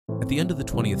the end of the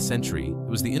 20th century, it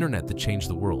was the internet that changed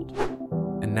the world.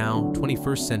 And now,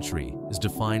 21st century is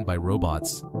defined by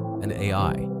robots and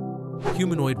AI.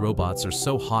 Humanoid robots are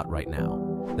so hot right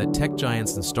now that tech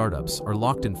giants and startups are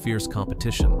locked in fierce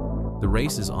competition. The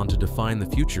race is on to define the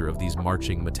future of these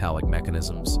marching metallic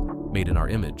mechanisms made in our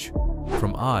image.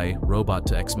 From robot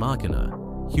to ex machina,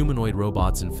 humanoid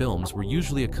robots in films were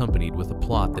usually accompanied with a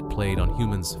plot that played on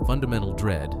humans' fundamental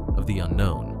dread of the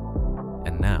unknown.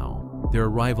 And now, their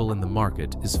arrival in the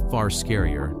market is far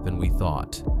scarier than we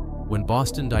thought. When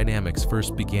Boston Dynamics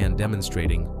first began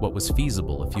demonstrating what was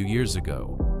feasible a few years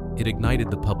ago, it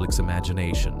ignited the public's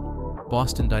imagination.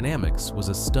 Boston Dynamics was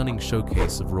a stunning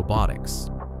showcase of robotics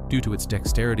due to its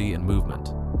dexterity and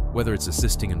movement. Whether it's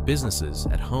assisting in businesses,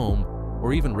 at home,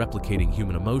 or even replicating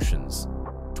human emotions,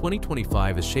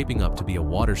 2025 is shaping up to be a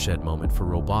watershed moment for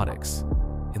robotics.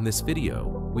 In this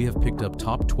video, we have picked up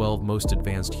top 12 most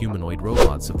advanced humanoid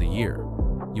robots of the year.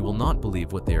 You will not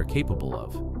believe what they are capable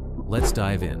of. Let's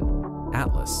dive in.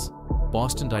 Atlas.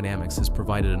 Boston Dynamics has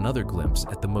provided another glimpse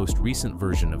at the most recent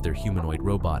version of their humanoid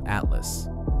robot, Atlas.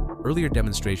 Earlier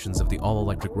demonstrations of the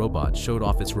all-electric robot showed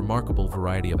off its remarkable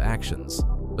variety of actions,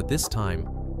 but this time,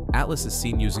 Atlas is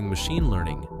seen using machine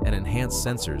learning and enhanced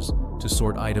sensors to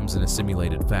sort items in a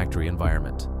simulated factory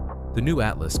environment. The new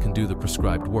Atlas can do the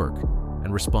prescribed work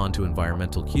and respond to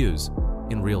environmental cues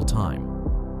in real time.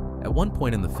 At one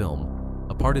point in the film,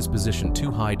 a part is positioned too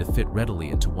high to fit readily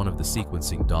into one of the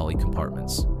sequencing dolly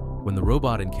compartments. When the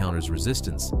robot encounters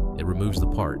resistance, it removes the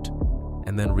part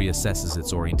and then reassesses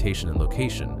its orientation and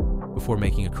location before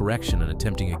making a correction and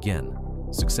attempting again,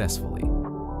 successfully.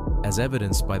 As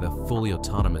evidenced by the fully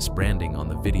autonomous branding on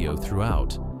the video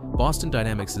throughout, Boston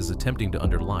Dynamics is attempting to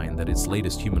underline that its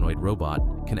latest humanoid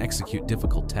robot can execute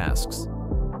difficult tasks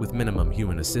with minimum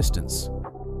human assistance.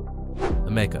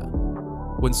 A mecha.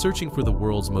 When searching for the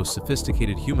world's most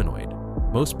sophisticated humanoid,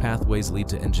 most pathways lead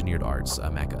to engineered arts, a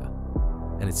mecha.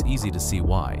 And it's easy to see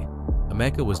why. A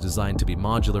mecha was designed to be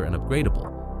modular and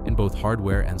upgradable in both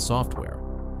hardware and software.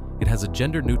 It has a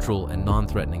gender-neutral and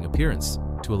non-threatening appearance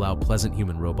to allow pleasant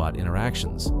human-robot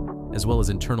interactions, as well as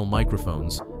internal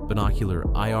microphones, binocular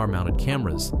IR-mounted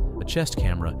cameras, a chest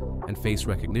camera, and face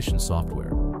recognition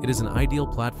software. It is an ideal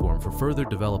platform for further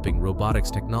developing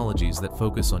robotics technologies that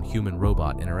focus on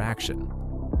human-robot interaction.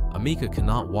 A mecha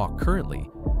cannot walk currently,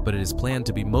 but it is planned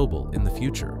to be mobile in the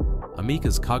future. A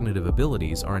mecha's cognitive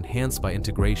abilities are enhanced by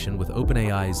integration with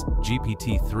OpenAI's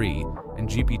GPT-3 and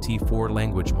GPT-4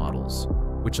 language models,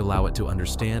 which allow it to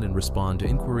understand and respond to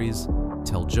inquiries,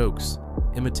 tell jokes,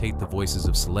 imitate the voices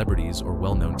of celebrities or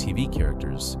well-known TV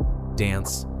characters,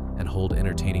 dance, and hold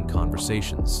entertaining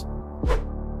conversations.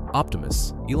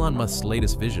 Optimus, Elon Musk's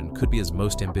latest vision, could be his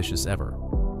most ambitious ever.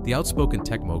 The outspoken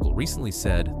tech mogul recently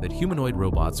said that humanoid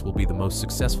robots will be the most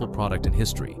successful product in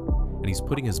history, and he's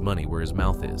putting his money where his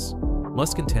mouth is.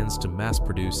 Musk intends to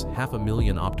mass-produce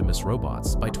 500,000 Optimus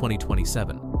robots by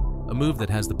 2027, a move that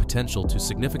has the potential to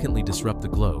significantly disrupt the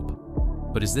globe.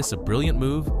 But is this a brilliant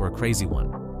move or a crazy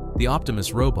one? The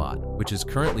Optimus robot, which is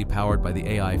currently powered by the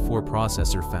AI4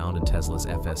 processor found in Tesla's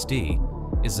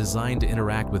FSD, is designed to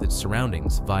interact with its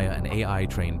surroundings via an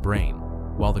AI-trained brain.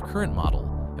 While the current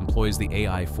model employs the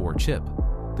AI4 chip,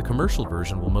 the commercial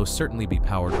version will most certainly be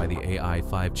powered by the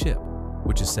AI5 chip,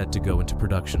 which is set to go into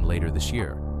production later this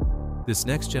year. This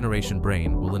next-generation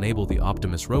brain will enable the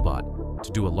Optimus robot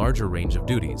to do a larger range of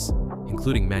duties,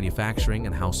 including manufacturing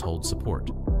and household support.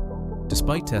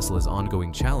 Despite Tesla's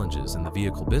ongoing challenges in the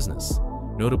vehicle business,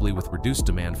 notably with reduced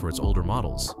demand for its older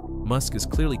models, Musk is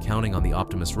clearly counting on the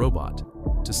Optimus robot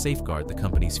to safeguard the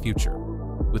company's future.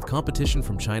 With competition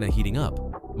from China heating up,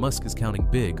 Musk is counting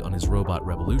big on his robot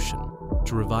revolution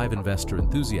to revive investor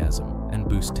enthusiasm and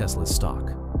boost Tesla's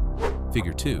stock.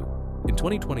 Figure 2. In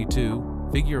 2022,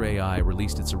 Figure AI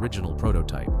released its original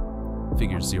prototype,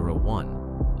 Figure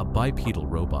 01, a bipedal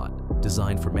robot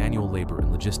designed for manual labor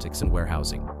and logistics and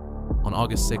warehousing. On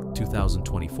August 6,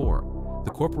 2024,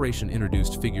 the corporation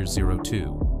introduced Figure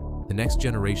 02, the next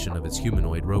generation of its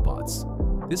humanoid robots.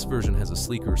 This version has a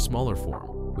sleeker, smaller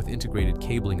form with integrated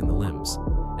cabling in the limbs,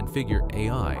 and Figure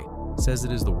AI says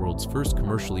it is the world's first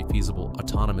commercially feasible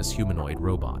autonomous humanoid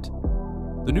robot.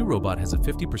 The new robot has a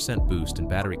 50% boost in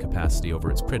battery capacity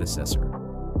over its predecessor.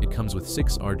 It comes with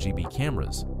 6 RGB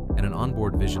cameras and an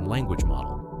onboard vision language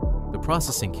model. The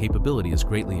processing capability is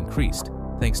greatly increased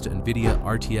thanks to NVIDIA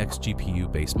RTX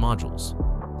GPU-based modules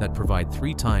that provide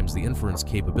 3 times the inference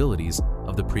capabilities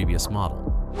of the previous model.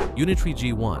 Unitree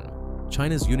G1.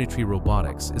 China's Unitree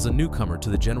Robotics is a newcomer to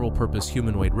the general-purpose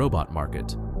humanoid robot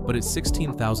market, but its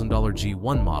 $16,000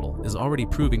 G1 model is already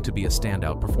proving to be a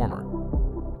standout performer.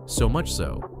 So much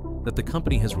so that the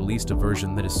company has released a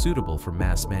version that is suitable for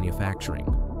mass manufacturing.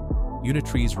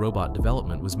 Unitree's robot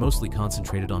development was mostly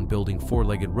concentrated on building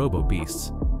four-legged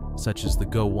robo-beasts, such as the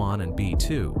Go-1 and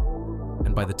B2,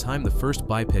 and by the time the first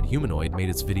biped humanoid made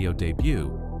its video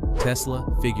debut, Tesla,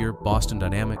 Figure, Boston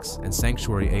Dynamics, and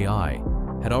Sanctuary AI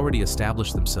had already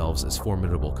established themselves as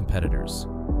formidable competitors.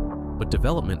 But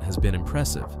development has been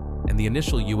impressive, and the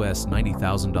initial US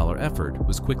 $90,000 effort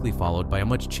was quickly followed by a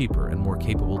much cheaper and more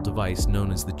capable device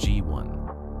known as the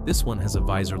G1. This one has a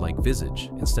visor-like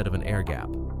visage instead of an air gap,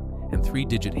 and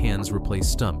three-digit hands replace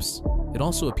stumps. It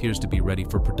also appears to be ready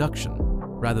for production,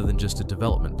 rather than just a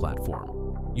development platform.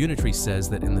 Unitree says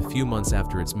that in the few months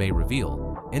after its May reveal,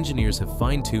 engineers have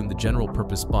fine-tuned the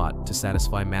general-purpose bot to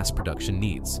satisfy mass production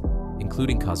needs,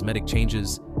 including cosmetic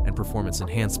changes and performance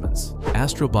enhancements.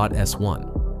 Astrobot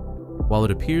S1. While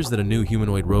it appears that a new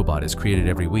humanoid robot is created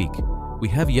every week, we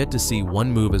have yet to see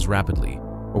one move as rapidly,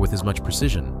 or with as much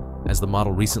precision, as the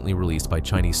model recently released by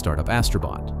Chinese startup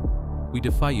Astrobot. We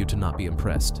defy you to not be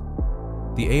impressed.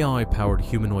 The AI-powered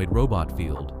humanoid robot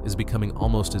field is becoming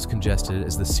almost as congested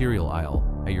as the cereal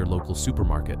aisle at your local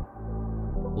supermarket.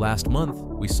 Last month,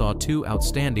 we saw two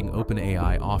outstanding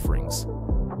OpenAI offerings.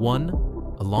 One,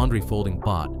 a laundry folding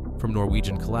bot from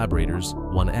Norwegian collaborators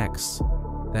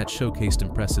 1X that showcased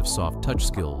impressive soft touch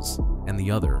skills, and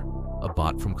the other, a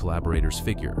bot from collaborators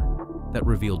Figure that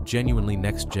revealed genuinely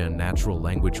next-gen natural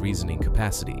language reasoning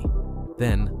capacity.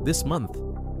 Then, this month,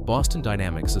 Boston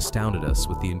Dynamics astounded us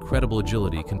with the incredible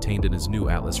agility contained in his new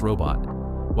Atlas robot,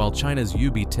 while China's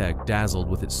UB Tech dazzled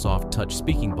with its soft-touch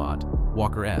speaking bot,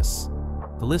 Walker S.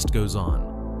 The list goes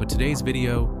on, but today's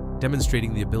video,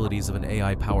 demonstrating the abilities of an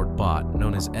AI-powered bot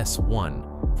known as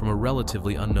S1 from a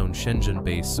relatively unknown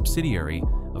Shenzhen-based subsidiary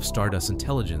of Stardust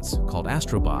Intelligence called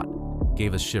Astrobot,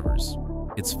 gave us shivers.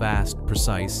 It's fast,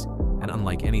 precise, and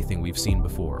unlike anything we've seen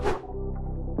before.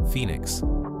 Phoenix.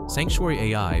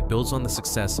 Sanctuary AI builds on the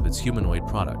success of its humanoid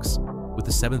products with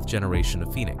the 7th generation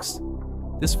of Phoenix.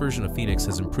 This version of Phoenix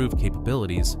has improved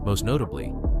capabilities, most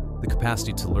notably, the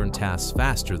capacity to learn tasks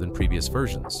faster than previous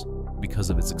versions. Because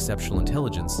of its exceptional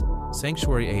intelligence,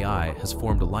 Sanctuary AI has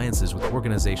formed alliances with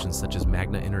organizations such as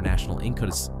Magna International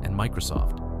Incus and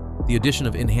Microsoft. The addition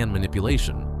of in-hand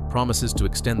manipulation promises to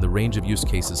extend the range of use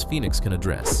cases Phoenix can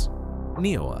address.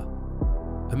 Neoa.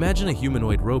 Imagine a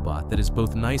humanoid robot that is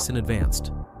both nice and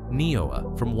advanced.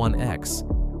 Neoa from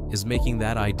 1X is making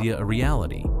that idea a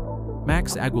reality.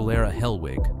 Max Aguilera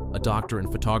Hellwig, a doctor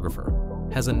and photographer,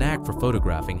 has a knack for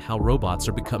photographing how robots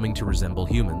are becoming to resemble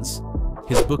humans.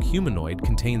 His book Humanoid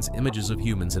contains images of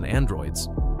humans and androids,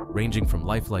 ranging from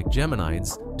lifelike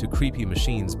Geminids to creepy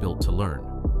machines built to learn.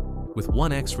 With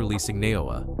 1X releasing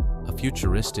Neoa, a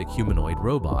futuristic humanoid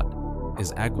robot,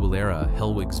 is Aguilera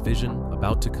Hellwig's vision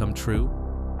about to come true?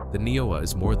 The Neoa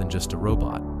is more than just a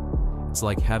robot. It's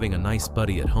like having a nice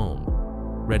buddy at home,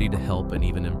 ready to help and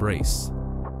even embrace.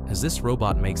 As this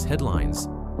robot makes headlines,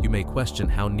 you may question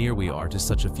how near we are to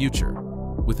such a future.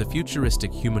 With a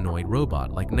futuristic humanoid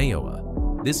robot like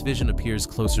Neoa, this vision appears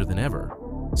closer than ever.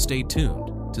 Stay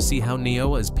tuned to see how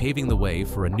Neoa is paving the way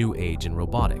for a new age in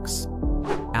robotics.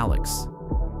 Alex.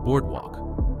 Boardwalk.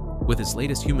 With its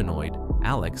latest humanoid,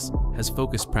 Alex has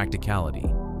focused practicality.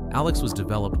 Alex was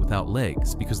developed without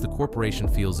legs because the corporation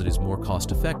feels it is more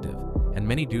cost-effective, and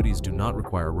many duties do not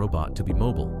require a robot to be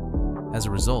mobile. As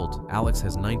a result, Alex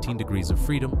has 19 degrees of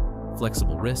freedom,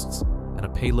 flexible wrists, and a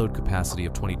payload capacity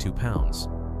of 22 pounds,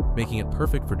 making it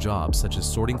perfect for jobs such as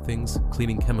sorting things,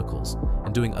 cleaning chemicals,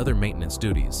 and doing other maintenance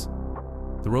duties.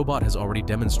 The robot has already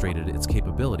demonstrated its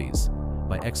capabilities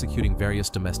by executing various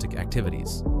domestic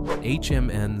activities.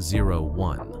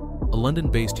 HMN-01. A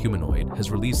London-based humanoid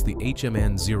has released the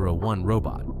HMN-01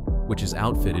 robot, which is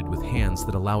outfitted with hands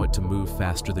that allow it to move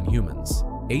faster than humans.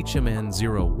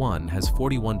 HMN-01 has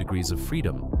 41 degrees of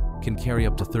freedom, can carry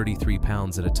up to 33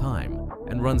 pounds at a time,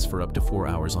 and runs for up to 4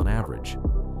 hours on average.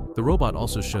 The robot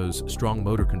also shows strong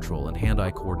motor control and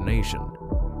hand-eye coordination.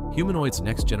 Humanoid's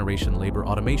next-generation labor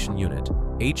automation unit,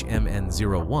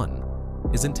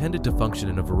 HMN-01, is intended to function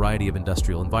in a variety of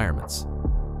industrial environments.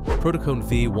 Protocone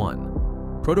V1.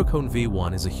 Protocone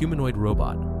V1 is a humanoid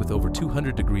robot with over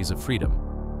 200 degrees of freedom,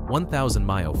 1,000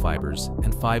 myofibers,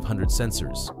 and 500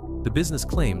 sensors. The business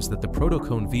claims that the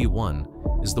Protocone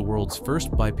V1 is the world's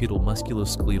first bipedal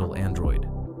musculoskeletal android.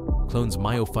 Clone's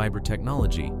myofiber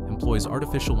technology employs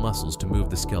artificial muscles to move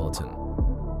the skeleton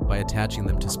by attaching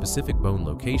them to specific bone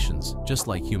locations, just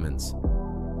like humans.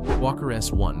 Walker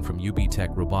S1 from UB Tech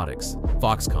Robotics,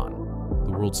 Foxconn,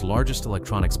 the world's largest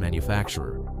electronics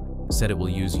manufacturer, said it will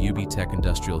use UB Tech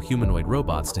industrial humanoid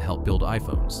robots to help build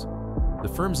iPhones. The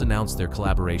firms announced their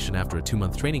collaboration after a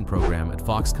 2-month training program at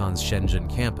Foxconn's Shenzhen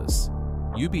campus.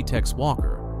 UBTech's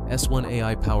Walker, S1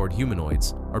 AI-powered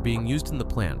humanoids are being used in the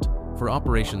plant for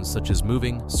operations such as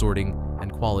moving, sorting,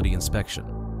 and quality inspection.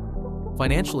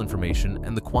 Financial information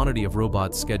and the quantity of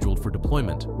robots scheduled for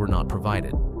deployment were not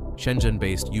provided.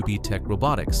 Shenzhen-based UBTech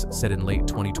Robotics said in late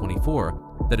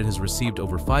 2024 that it has received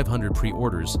over 500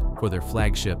 pre-orders for their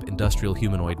flagship industrial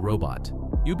humanoid robot.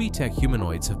 UBTech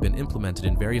humanoids have been implemented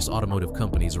in various automotive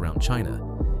companies around China,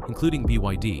 including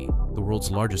BYD, the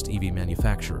world's largest EV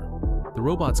manufacturer. The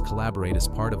robots collaborate as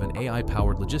part of an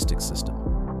AI-powered logistics system.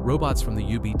 Robots from the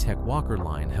UBTech Walker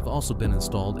line have also been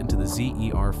installed into the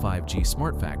ZER 5G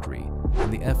Smart Factory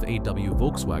and the FAW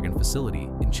Volkswagen facility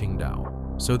in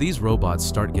Qingdao. So these robots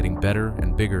start getting better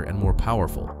and bigger and more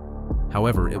powerful.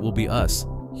 However, it will be us,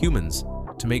 humans,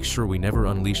 to make sure we never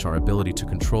unleash our ability to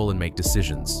control and make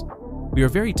decisions. We are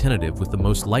very tentative with the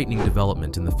most lightning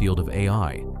development in the field of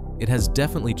AI. It has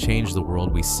definitely changed the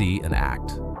world we see and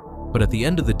act. But at the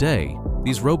end of the day,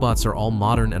 these robots are all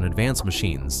modern and advanced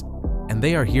machines, and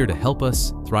they are here to help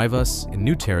us, thrive us in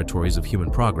new territories of human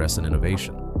progress and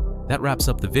innovation. That wraps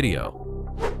up the video.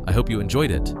 I hope you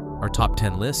enjoyed it, our top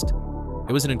 10 list.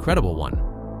 It was an incredible one.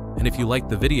 And if you liked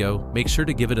the video, make sure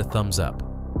to give it a thumbs up.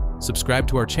 Subscribe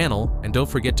to our channel, and don't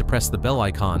forget to press the bell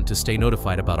icon to stay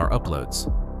notified about our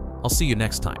uploads. I'll see you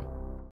next time.